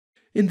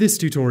In this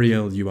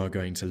tutorial, you are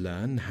going to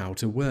learn how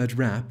to word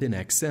wrap in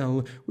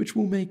Excel, which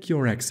will make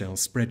your Excel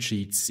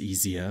spreadsheets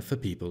easier for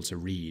people to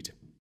read.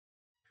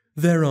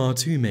 There are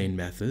two main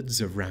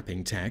methods of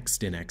wrapping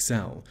text in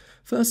Excel.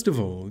 First of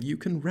all, you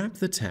can wrap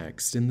the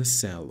text in the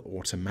cell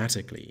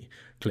automatically.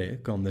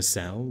 Click on the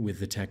cell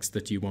with the text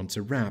that you want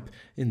to wrap,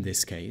 in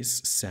this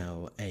case,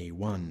 cell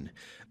A1.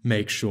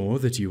 Make sure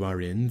that you are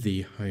in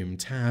the Home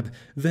tab,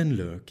 then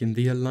look in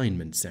the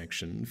Alignment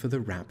section for the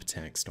Wrap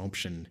Text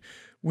option.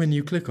 When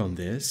you click on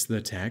this, the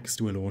text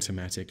will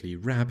automatically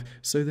wrap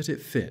so that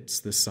it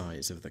fits the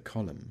size of the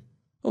column.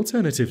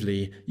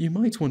 Alternatively, you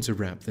might want to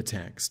wrap the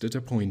text at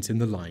a point in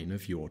the line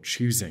of your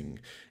choosing.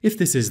 If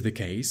this is the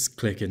case,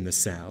 click in the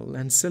cell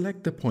and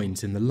select the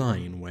point in the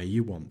line where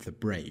you want the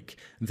break.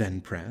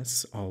 Then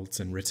press Alt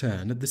and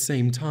Return at the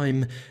same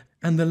time,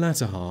 and the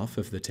latter half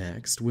of the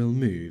text will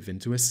move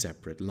into a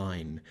separate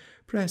line.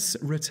 Press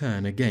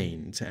Return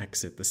again to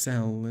exit the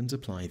cell and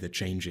apply the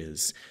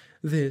changes.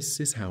 This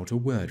is how to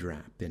word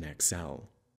wrap in Excel.